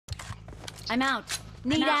I'm out.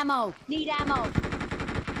 Need ammo. Need ammo.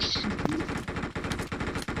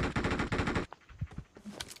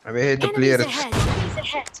 अबे हे तो प्लेयर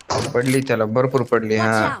पडली त्याला भरपूर पडली.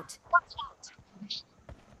 हा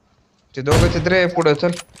ते दोघं चित्र पुढे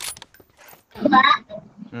चल.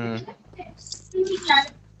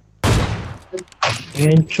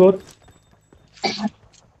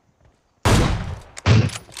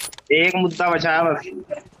 एक मुद्दा बचा है बस.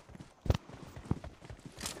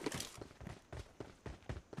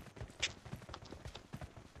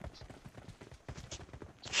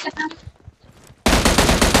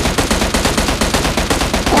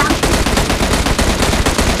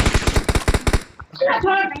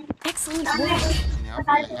 Excellent work.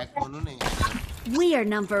 We are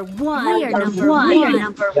number one. We are number one. We are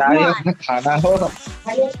number one. खाना हो.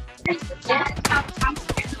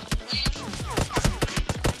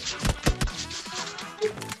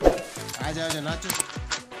 आजा आजा नाचो.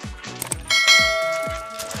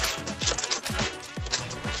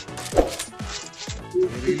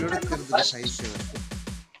 रिलोड कर दो सही से.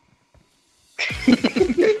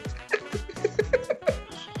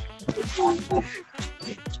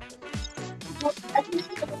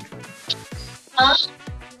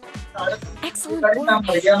 Excellent work.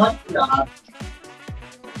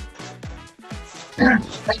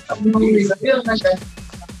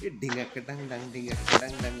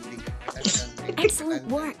 Excellent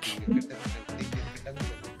work.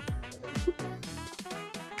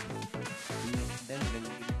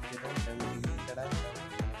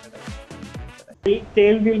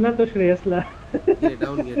 तेल दिल ना तो श्रेयसला. Get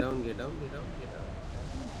down, get down, get down, get down, get down.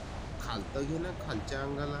 खालतं घे ना खालच्या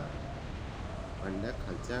अंगाला. अंड्या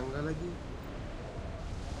खालच्या अंगाला घे.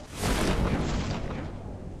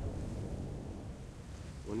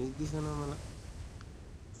 कोणीच दिसेना मला.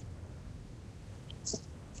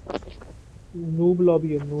 नूब लॉबी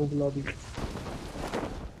है, नूब लॉबी.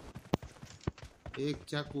 एक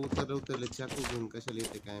चाकू उतरवतले चाकू घेऊन कशाला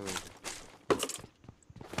येते काय माहिती.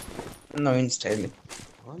 नवीन स्टाईल.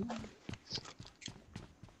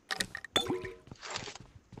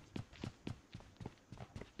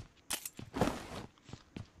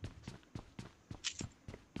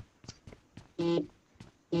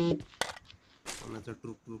 कोणाचा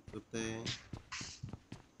ट्रुप ट्रुप करतंय.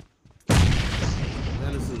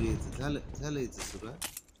 झालं सुरू यायचं. झालं यायचं सुरू.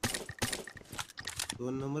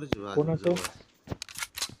 2 नंबरची वाद. कोणाचं?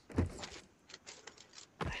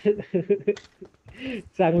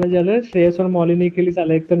 चांगलं झालं श्रेयसवर मॉलीने केली.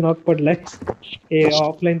 चालला एक तर नॉक पडलाय. हे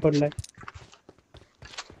ऑफलाईन पडलाय.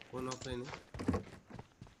 कोण ऑफलाईन?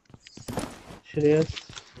 श्रेयस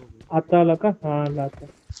आता आला का? हा आला आता.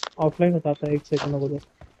 ऑफलाईन होता आता 1 सेकंद अगोदर.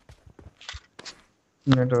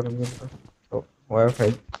 Network wifi.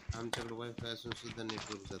 आमच्याकडे वायफाय असून सुद्धा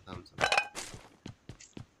नेटवर्क जात आमचं.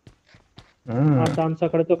 आता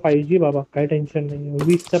आमच्याकडे तर 5G बाबा. काय टेन्शन नाही.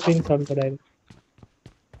 20 चा पिंग चालू करायला.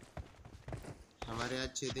 हमारे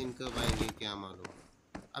अच्छे दिन कब आएंगे क्या मालूम.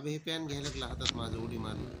 अबे हे पॅन घ्यायला लागला हातात माझं. उडी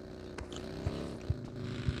मारली.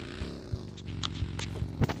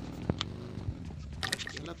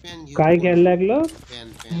 याला पॅन घे. काय घ्यायला लागलं? पॅन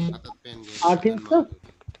हातात पॅन घ्यायला. 8 इंच.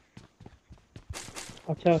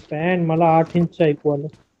 अच्छा पॅन. मला 8 इंच ऐकू आलं.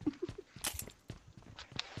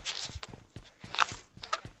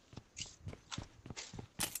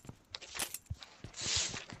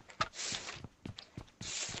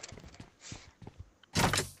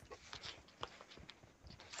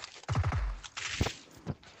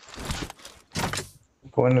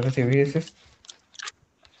 कोण रे VSS?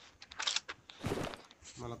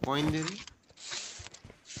 मला कॉइन दे रे.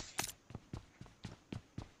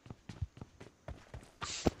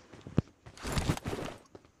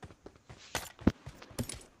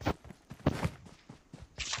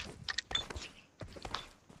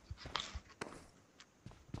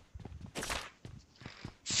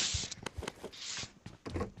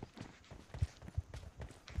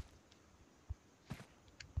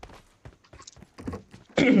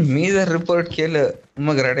 मी जर रिपोर्ट केलं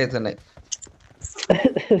मग रडायचं नाही.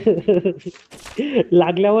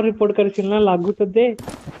 लागल्यावर रिपोर्ट करशील ना. लागू तर दे.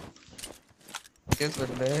 तेच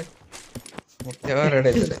म्हणलं मग तेव्हा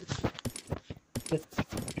रडायचं नाही.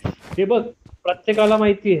 हे बघ प्रत्येकाला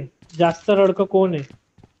माहिती आहे जास्त रडकं कोण आहे.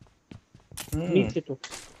 मीच आहे तो.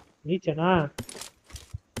 मीच आहे ना.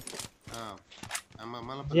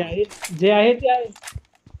 जे आहे ते आहे.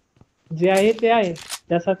 जे आहे ते आहे.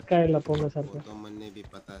 त्यासात काय लपवण्यासारखं. तो मन्ने भी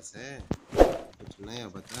पता है कुछ नया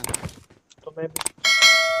बता. तो मैं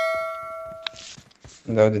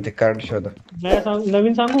जाऊ दे ते कार्ड शोधा.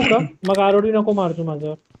 नवीन सांगू का? मग आरोडी नको मारतो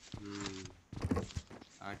माझ्यावर.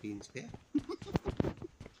 8 इंच के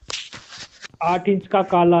 8 इंच का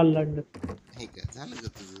काला लंड. झालं का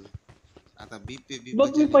तुझं आता बीप पे भी बघ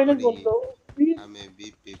मी बजानी पहिलेच पडेगी बोललो हमें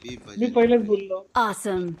बीप पे भी मी बजानी पहिलेच पडेगी बोललो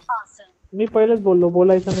Awesome. मी पहिलेच बोललो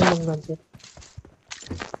बोलायचं नाही मग नंतर.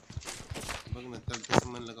 बघ ना त्याला तसं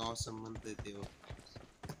म्हणलं का ऑसम म्हणतंय ते बघ.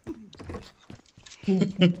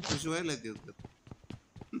 खुश व्हायला ते तर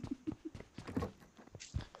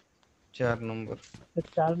 4 नंबर.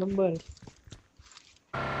 4 नंबर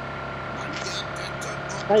भांड्या त्याच्या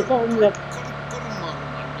काय डोक्यात पाहून काहीतरी करू मारू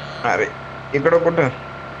भांड्या अरे इकडं कुठं?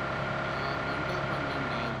 भांड्या भांड्या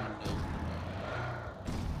नाही भांड्या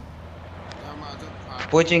त्या माझं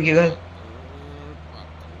कोचिंग की घाल.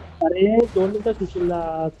 पातळ अरे 2 मिनिटं सुशीलला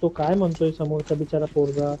तो काय म्हणतोय समोरचा बिचारा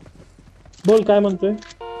पोरगा. बोल काय म्हणतोय.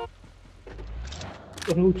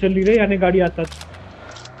 उचलली रे आणि गाडी आतात.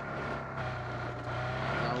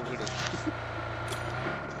 अवघड आहे.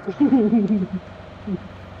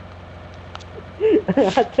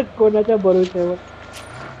 आता कोणाच्या भरोश्यावर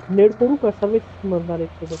नेट करू का सवयच म्हणणार एक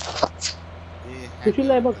सोबत. ते hack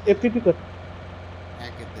सुशीलला आहे बघ वाटतं एफपीपी कर.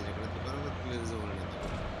 हॅक आहे त्याच्याकडे ते बरोबर प्लेअर जवळ नेतो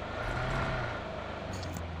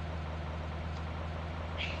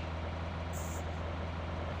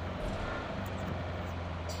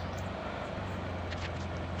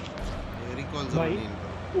रिकॉल जवळ भाई नेईन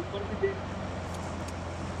बरोबर ऊपर भी देख.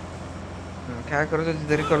 काय करत होती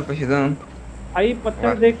तरी कॉल पैसे जाऊन. आई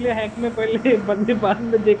पत्थर देख ले हैक में पहले बंदे बाद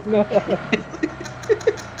में देखना.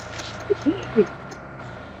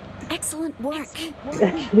 Excellent work.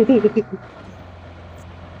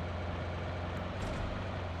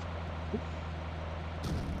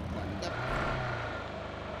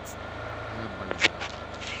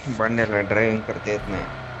 बंड्याला ड्रायव्हिंग करता येत नाही.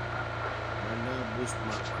 बूस्ट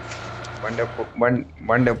मार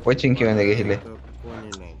बंड्या कोचिंग किंवा गेले. कोणी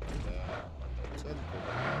नाही चल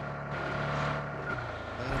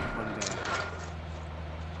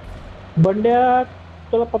बंड्या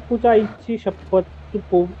तुला पप्पूच्या आईची शपथ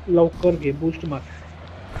तू लवकर घे बूस्ट मार.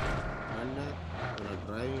 भांड्या तुला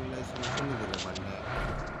ड्रायव्हिंग लायसन्स कोणी दिलं भांड्या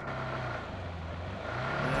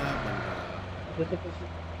जसं कसं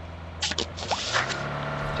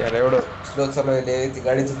त्याला एवढं स्लो चालवले ती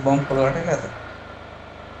गाडीचं बंप वाटायला आता.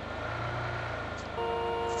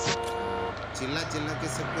 चिल्ला चिल्ला के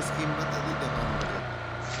सबको स्कीम बता दी ते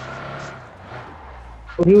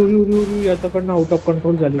याच्याकडनं आउट ऑफ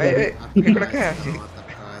कंट्रोल झाली गाडी. इकडं काय आहे?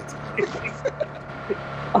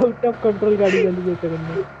 आउट ऑफ कंट्रोल गाडी झाली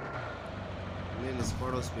याच्याकडनं. ले ले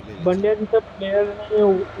पड़ोस पे ले ले बंड्या तिथं प्लेयर नाही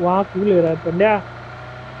वहां क्यों ले रहा है बंड्या.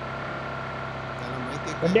 त्याला माहिती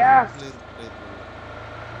आहे बंड्या! काय प्लेअर कुठे आहेत म्हणून.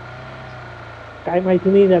 काय माहिती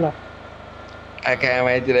नाही त्याला. काय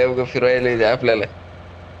माहिती नाही उगा फिरवायला आपल्याला.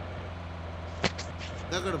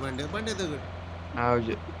 दगड भांड्या भांड्या दगड आवज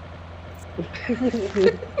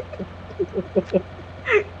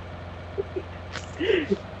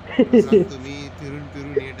सांगतो मी फिरून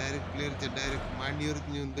फिरून हे डायरेक्ट प्लेअरच्या डायरेक्ट मांडीवरच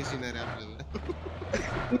नेऊन बसणार आहे आपल्याला.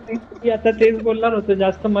 मी आता तेच बोलणार होतो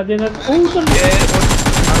जास्त मजे ना.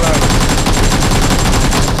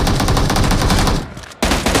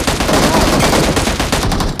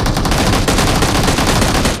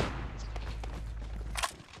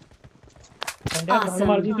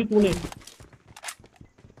 मारली ती तूने.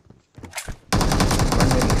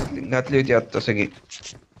 घातली होती आता सगळी.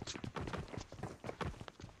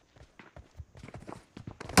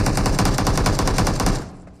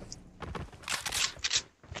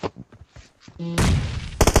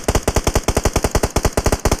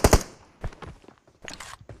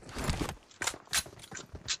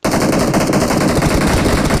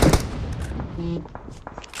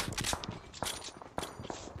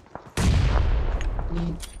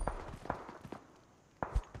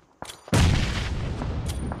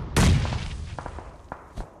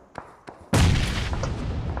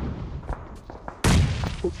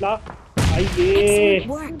 कुठला आई ये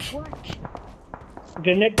Excellent work.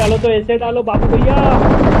 ग्रेनेड डालो तो ऐसे डालो बाबू भैया.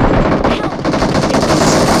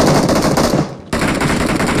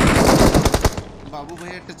 बाबू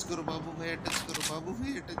भैया टच करो बाबू भैया टच करो बाबू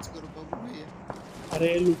भैया टच करो बाबू भैया. अरे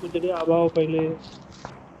लुको तेरे आवाओ पहले.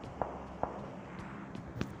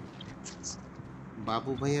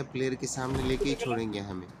 बाबू भैया प्लेयर के सामने लेके ही छोड़ेंगे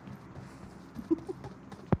हमें.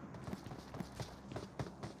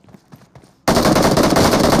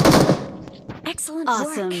 Excellent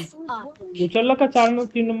awesome. उचलला का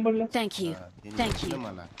 3 नंबरला. Thank you. Thank you.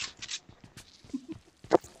 मला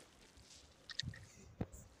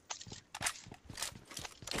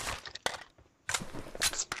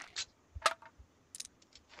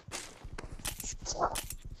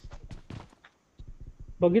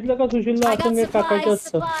बघितलं का सुशीलला I असं got नाही टाकायचं supplies.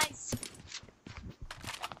 असतं.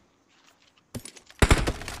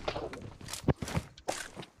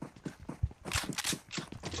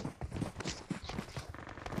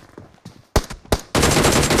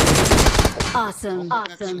 Awesome.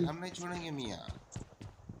 Awesome. हम नहीं छोड़ेंगे मियां।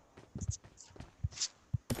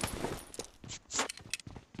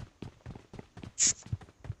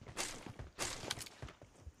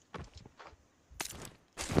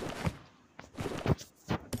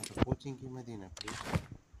 कोचिंग की मदीना प्लीज।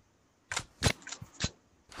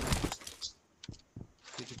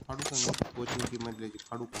 किती फाडू का मी कोचिंग की मधल्याची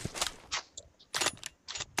फाडू का?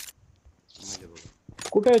 मध्ये बघा.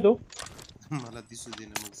 कुठे आहे तो? मला दिसू दे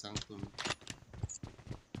ना मग सांगतो मी.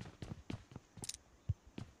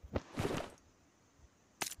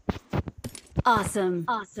 Awesome.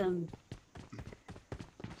 Awesome.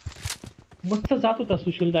 मस्त जात होता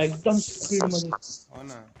सुशीलदा एकदम स्पीड मध्ये. हो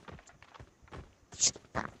ना.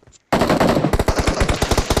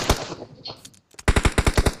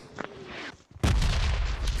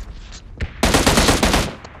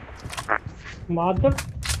 मादर.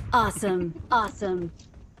 Awesome. Awesome.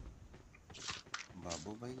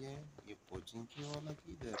 बाबू भैया ये कोचिंग की वाला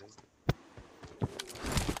किधर है?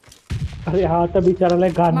 अरे हा तर बिचाराला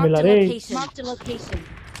घाण Marked मिला a ray. location. Marked a location.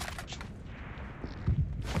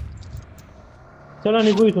 चला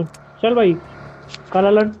निघू इथून. चल भाई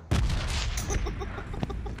कालालन.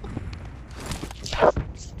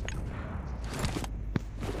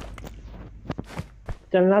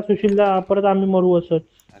 चल ना सुशीलदा परत आम्ही मरू असंच.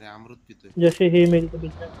 अरे अमृत पितोय. जसे हे मेल तर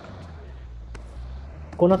बिचार.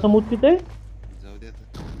 कोणाचं मूत पितंय? जाऊ दे आता.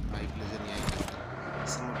 ऐकलं जर नाही ऐकलं तर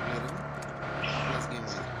समोर प्लेयर प्लस गेम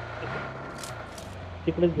आहे.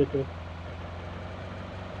 तिकडेच भेटू.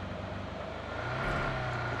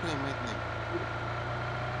 कुठे माहित नाही.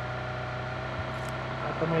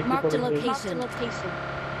 आता माहिती Marked a पडून जाईल. location. Location.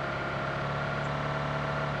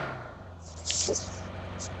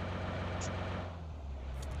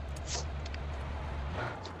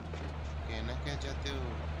 कहना क्या चाहते हो?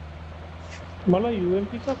 मला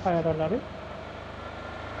UMP चा फायर आला रे. हाँ?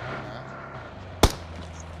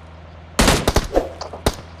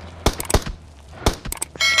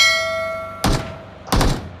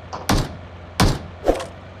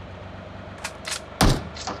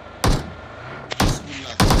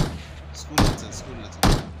 स्कूलला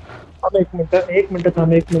अब एक मिनिट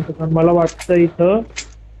थांब. मला वाटतं इथं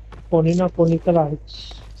कोणी ना कोणी तर आहेच.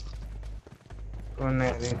 कोण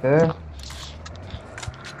आहे रे इथं?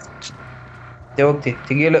 ते बघ ते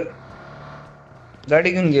गेलं.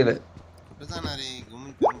 गाडी घेऊन गेलं. कुठं जाणार आहे?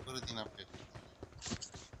 घुमून फिरून परत येईन आपल्याला.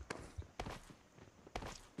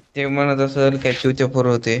 ते म्हणत असेल कॅच्यूच्या फोर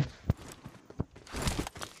होते.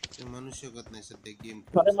 ते म्हणू शकत नाही सध्या गेम.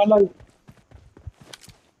 अरे मला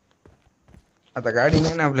आता गाडी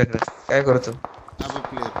नाही ना आपल्याकडे, काय करतो? अब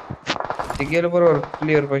प्लेयर ते गेलं बरोबर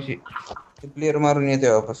प्लेयर पाशी. ते प्लेयर मारून येते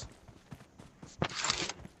वापस.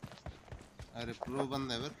 अरे प्रो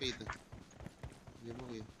बंद आहे बरं का इथं. ये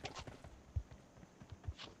बघ ये.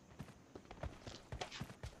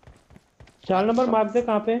 4 नंबर मार्क दे.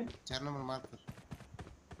 कहाँ पे? 4 नंबर मार्क कर.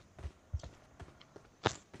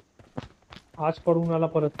 आज पडून आला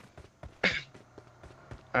परत.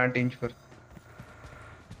 8 इंच पर.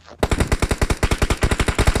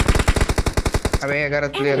 अबे या घरात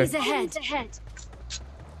प्लेयर Enemies आहे. ahead.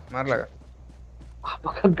 मारला का?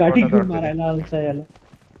 बघा गाडी घेऊन मारायला आलता याला.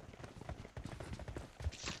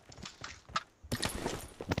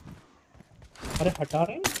 अरे हटा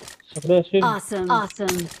रे सगळे असे. Awesome.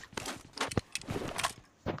 Awesome.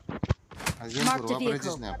 आज गेम Marked a वापरायचीच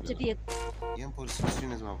vehicle. नाही Marked a आपल्याला. vehicle. गेम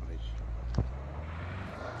 16च वापरायची.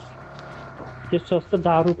 ते स्वस्त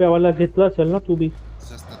 10 रुपयावाला घेतला असेल ना तू बी.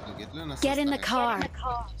 सस्ता घेतलं ना. Get in the car.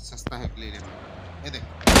 सस्ता है ले ले. ये देख.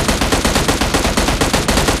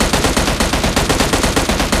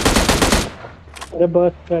 अरे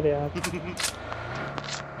बस कर यार.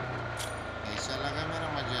 ऐसा लगा मेरा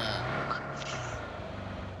मजा.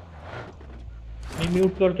 मी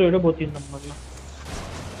म्यूट करतोय रे 2-3 नंबरला.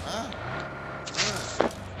 हाँ?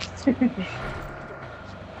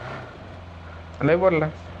 लय बोलला.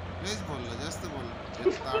 प्लीज बोल जास्त बोल.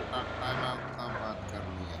 जितना टाइम आपका बात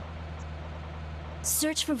करनी है.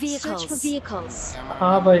 Search for vehicles.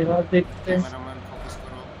 हाँ भाई हाँ देखते हैं. कैमरामैन फोकस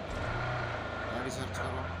करो. गाड़ी सर्च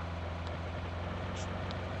करो.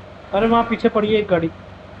 अरे वहाँ पीछे पड़ी है एक गाड़ी.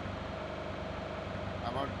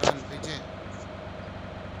 अबाउट टर्न पीछे.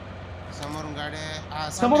 समोरून गाडी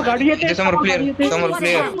आहे. समोर गाडी येते. समोर प्लेयर. समोर Watch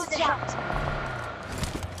प्लेयर. out.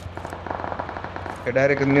 ते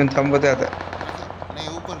डायरेक्ट नेऊन थांबवते आता. नाही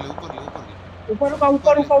ऊपर ले. ऊपर रुका.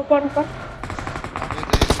 अबे गए.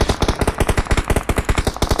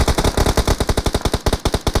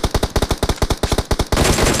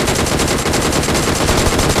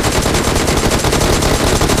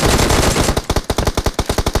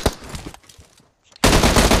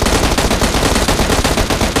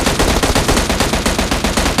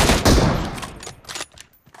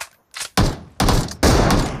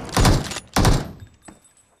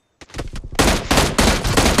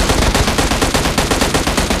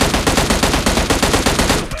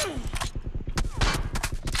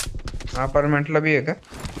 अपार्टमेंटला बी आहे का?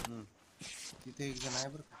 तिथे एक जण आहे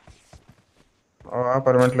बरं का.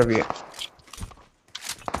 अपार्टमेंटला बी आहे.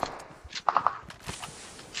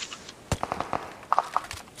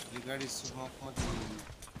 ही गाडी स्मोक मध्ये.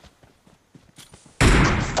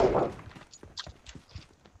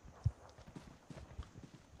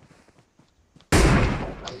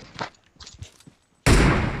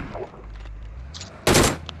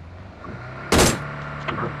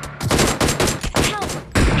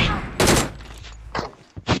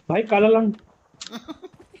 भाई काला lung.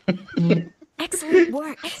 Excellent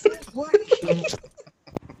work. Excellent work.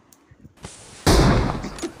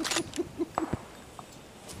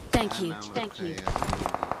 Thank you. Thank you.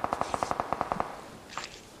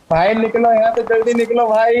 भाई निकलो यहाँ से, जल्दी निकलो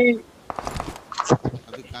भाई.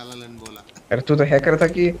 अभी काला लन बोला. अरे तू तो हॅकर था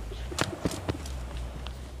की.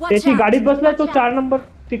 Watch त्याची out. गाडीत बसलाय तो 4 नंबर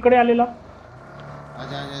तिकडे आलेला.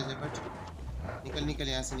 आजा आजा आजा बैठ. निकल निकल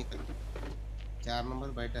यहाँ से निकल. 4 नंबर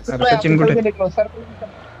बैठा. अरे सचिन कुठे? निकलो सर.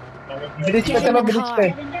 ब्रिज पे चलो, ब्रिज पे.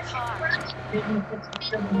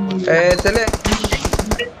 ए चले.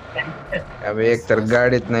 अबे एक तर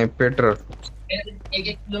गाडीत नाही पेट्रोल. एक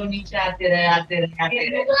किलो नीचे आते रहे आते रहे आते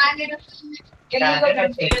रहे.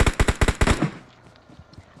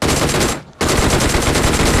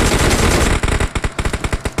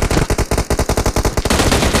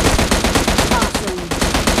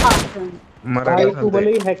 मरा भाई गया तू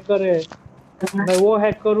भले ही हैकर है, मैं वो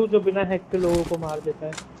हैक करूँ जो बिना हैक के लोगों को मार देता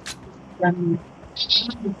है.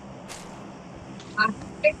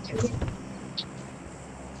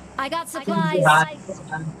 I got supplies. भाई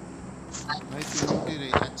तू लूटे रहे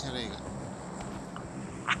अच्छा रहेगा.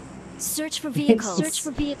 Search for vehicles. Search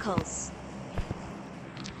for vehicles.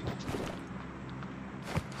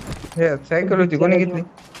 हे सायकल होती कोणी घेतली?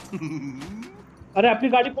 अरे आपली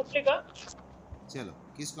गाडी कुठली का? चलो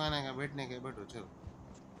किसको आना है बैठने के बैठो चलो.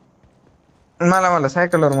 मला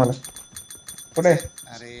सायकलवर मला. कुठे?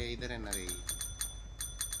 अरे इधर है ना रे.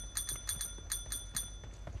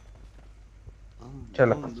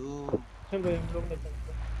 चलो. चल भाई हम लोग निकलते हैं.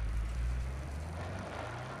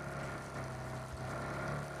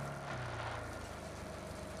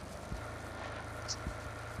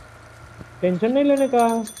 टेंशन नहीं लेने का,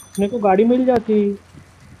 मेरे को गाड़ी मिल जाती.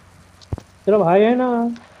 तेरा भाई है ना.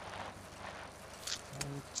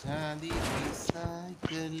 चांदी की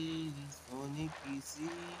साइकिल सोने की सी.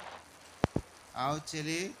 आओ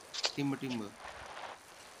चले टिम्ब टिम्ब.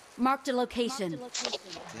 Marked a location.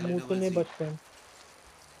 मुतने bus stand.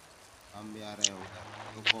 हम भी आ रहे हैं उधर.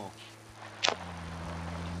 रुको.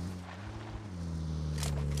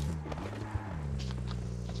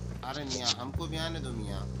 अरे मियाँ हमको भी आने दो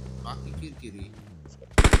मियाँ. बाकी किरकिरी.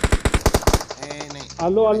 नहीं.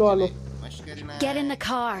 आलो आलो आलो. मश्करी ना. Get in the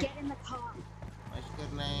car. मश्कर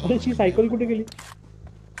नहीं. अरे ती सायकल कुठे गेली?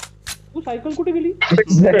 तू सायकल कुठे गेली?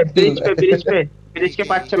 ब्रिज के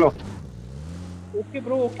पास चलो. Okay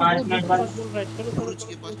bro okay. 5 मिनट बाद बोल रहा है. चलो ब्रिज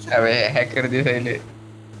के पास चलो. अबे हॅकर दिसायले.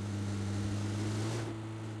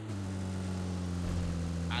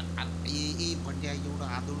 ये बंड्या एवढं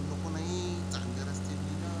आदळू नको नाही. चांगले रस्ते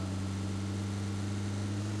ना.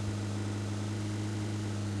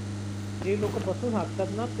 जे लोक बसून हाकतात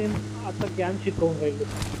ना ते आता ज्ञान शिकवून राहिले.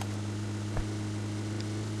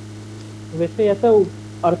 वैसे याचा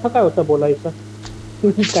अर्थ काय होता बोलायचा?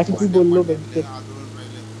 काही बोललो बघते.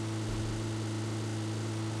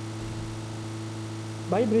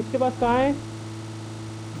 भाई ब्रिज के पास कहाँ है?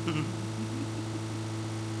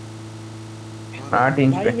 8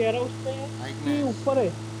 इंच भाई पे. वेयर हाउस पे है कि ऊपर है?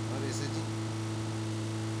 अरे सचिन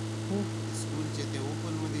स्कूलचे ते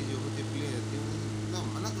ओपन मध्ये जे होते प्लेयर ते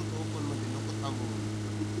म्हणत होतो ओपन मध्ये नको थांबू.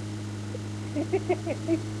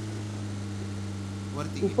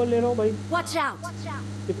 वरती ऊपर ले रहा हूँ भाई. Watch out.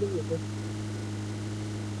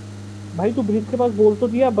 भाई तू ब्रिज के पास बोल तो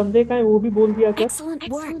दिया, बंदे का है वो भी बोल दिया क्या? Excellent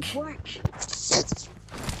work.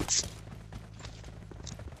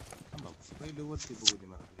 पहिले वरती बघू दे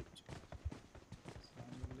मला ब्रिज.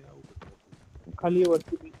 खाली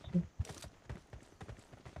वरती बीच.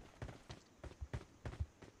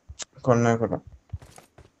 कोण नाही कोण.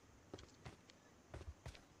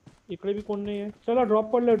 इकडे भी कोण नाही आहे. चला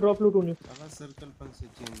ड्रॉप पडले, ड्रॉप लूटून येऊ. आता सर्कल पण से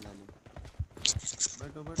चेंज झाली.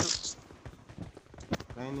 बैठो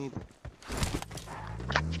काही नाही.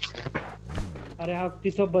 अरे हा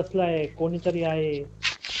तिथं बसलाय कोणीतरी आहे.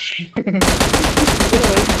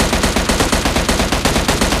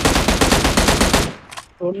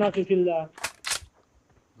 सोड ना सुशीलला.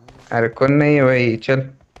 अरे कोण नाही है भाई चल.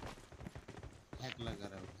 हॅक लगा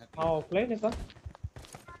रहा है. हा ऑफलाईन आहे का?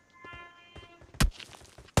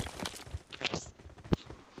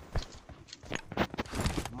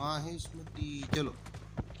 माहेशमती चलो.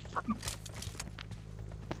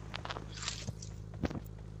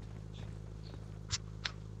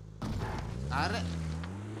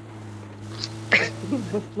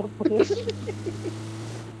 बसला परत.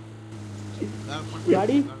 गाड पट.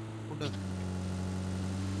 गाडी कुठं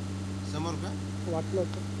समोर का? वाटलं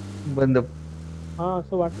होतं. बंद. हा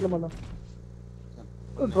असं वाटलं मला.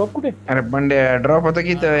 ड्रॉप कुठे? अरे बंड्या ड्रॉप होता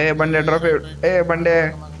की इथं. हे बंड्या ड्रॉप. ए बंड्या.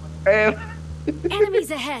 ए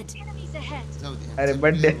Enemies ahead. जाऊ दे. अरे चल,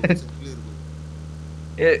 बंड्या. clear करू, चल, clear करू.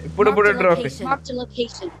 ए पुढे पुढे Marked a ड्रॉप आहे. location. Marked a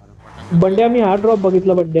location. अरे पटांग. बंड्या मी हा ड्रॉप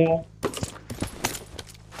बघितला बंड्या.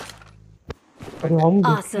 अरे हम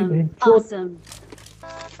Awesome. Awesome.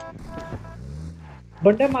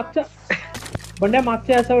 बंड्या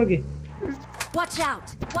मागच्या याच्यावर घे. Watch out.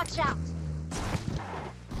 Watch out.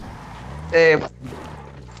 ए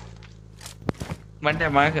बंड्या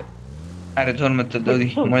माग. अरे झोन मत जाऊ दे.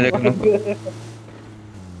 मजा नको.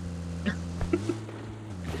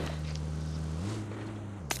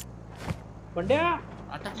 बंड्या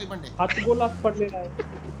अटकली बंडे. हात गोलात पडलेला आहे.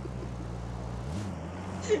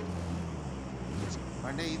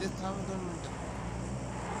 बंडे इथेच थांब 2 मिनिटं.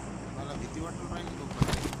 मला भीती वाटून राहिली तो.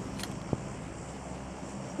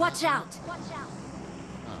 Watch out.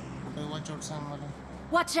 हा कुठे वॉच आउट सांग मला.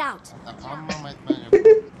 Watch out. आता थांब मग माहित नाही.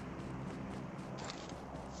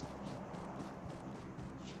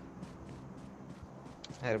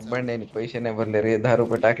 अरे बंड्याने पैसे नाही भरले रे. 10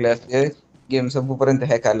 रुपये टाकले असते गेम संपूपर्यंत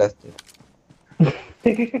हॅक आले असते.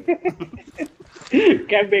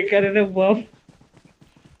 काय बेकार आहे ना बाप.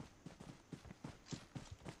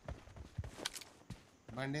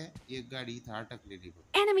 बंडे एक गाडी इथं अटकलेली बघ.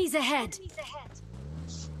 Enemies ahead.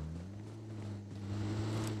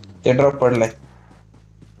 ते ड्रॉप पडलाय.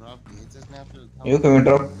 ड्रॉप घ्यायचंच नाही आपल्याला. येऊ का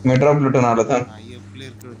मी ड्रॉप लुटून आलो था. हा ये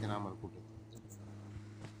प्लेयर कळते ना आम्हाला कुठे.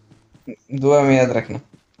 दुआ में याद रखना.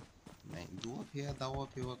 नाही दुवा फिया दावा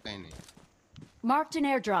फिवा काही नाही. Marked an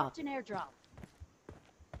airdrop.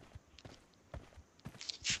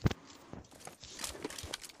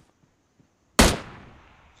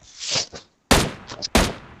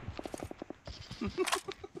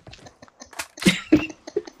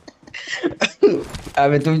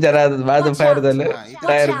 आम्ही तुमच्या राहतात माझं फायर झालं.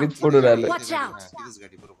 टायर बीत पडून आलं. Watch out. तिथेच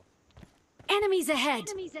गाडी बरोबर. Enemies ahead.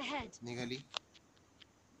 निघाली.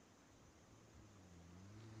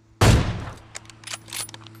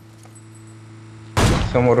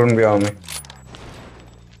 समोरून बी आम्ही.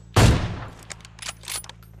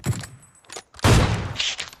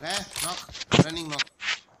 Knock running knock.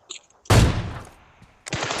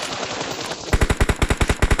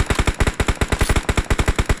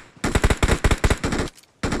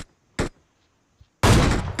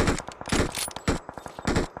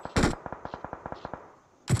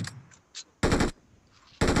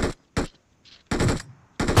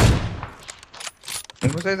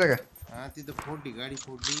 घुसायचं का? हा तिथं फोडली गाडी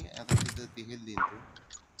फोडली. आता तिथं ती हेल देईन तू.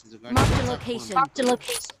 तिथं Marked a गाडी location. Marked a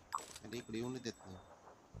location. इकडे येऊन देत नाही.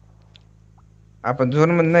 आपण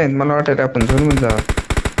झोन मध्ये नाही. मला वाटतं आपण झोन मध्ये जावं.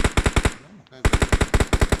 काय करू?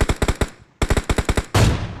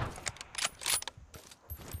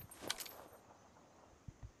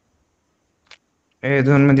 ए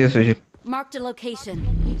झोन मध्ये सुशील. Marked a location.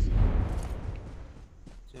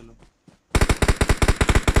 चलो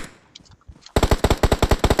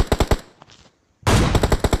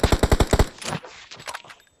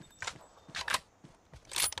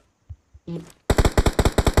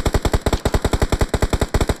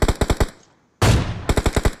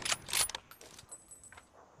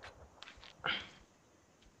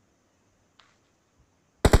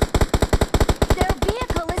Their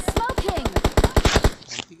vehicle is smoking.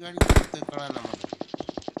 ती गाडी फक्त कळा ना मला.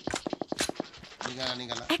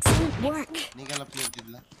 निघाला Excellent work. निघाला प्लेयर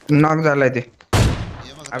तिथला. नॉक झालाय ते.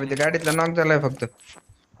 हे बघ अभि ते गाडीतला नॉक झालाय फक्त.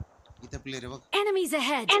 इथं प्लेयर आहे बघ. Enemies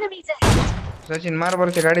ahead. सचिन मार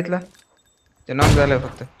बरं त्या गाडीतला. ते नॉक झालाय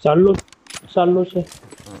फक्त. चाललो से.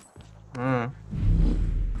 हां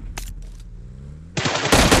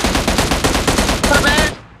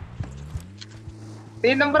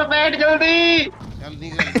 3 नंबर बैठ जल्दी. चल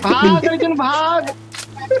निघाल. भाग अर्जुन भाग.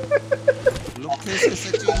 लोक कैसे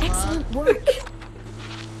सचिन मार. Excellent work.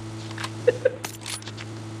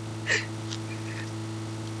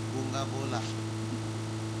 गुंगा बोला.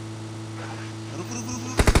 रुक रुक रुक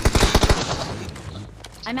रुक.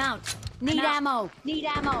 I'm out. Need ammo. Need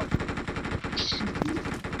ammo.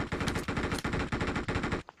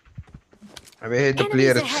 अबे हे तो Enemies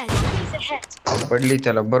प्लेयर ahead. पडली.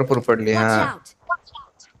 चला भरपूर पडली. Watch हा out.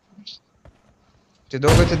 ते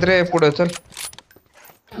दोघं चित्रे पुढे चल.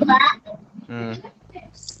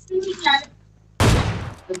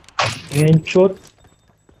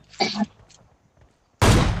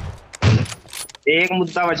 एक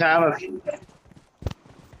मुद्दा बचा है बस.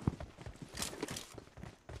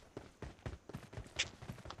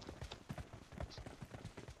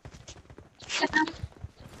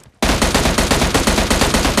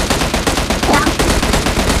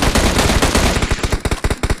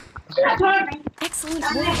 Excellent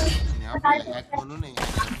work. आणि आपल्याला hack म्हणू नये.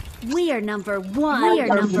 We are number one. We are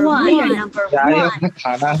number one. We are number जाए one.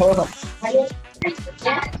 खाना हो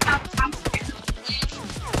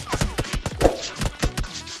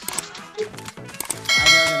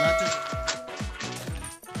आजा नाचो.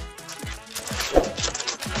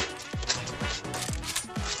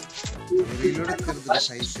 Reload कर दो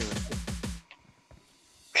सही से.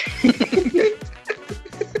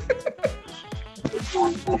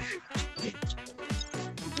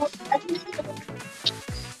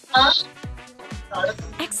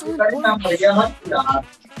 Excellent work.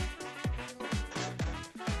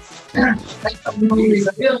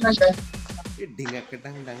 Dingak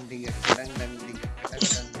kedang dang dingak kedang dang dingak kedang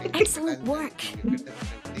dang. Excellent work.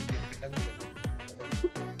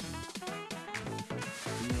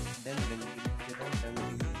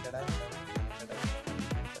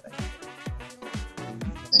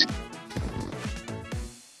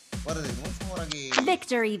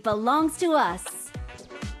 Victory belongs to us.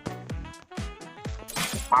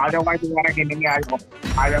 आ जाओ भाई दोबारा खेलेंगे आ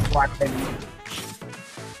जाओ स्क्वाड पे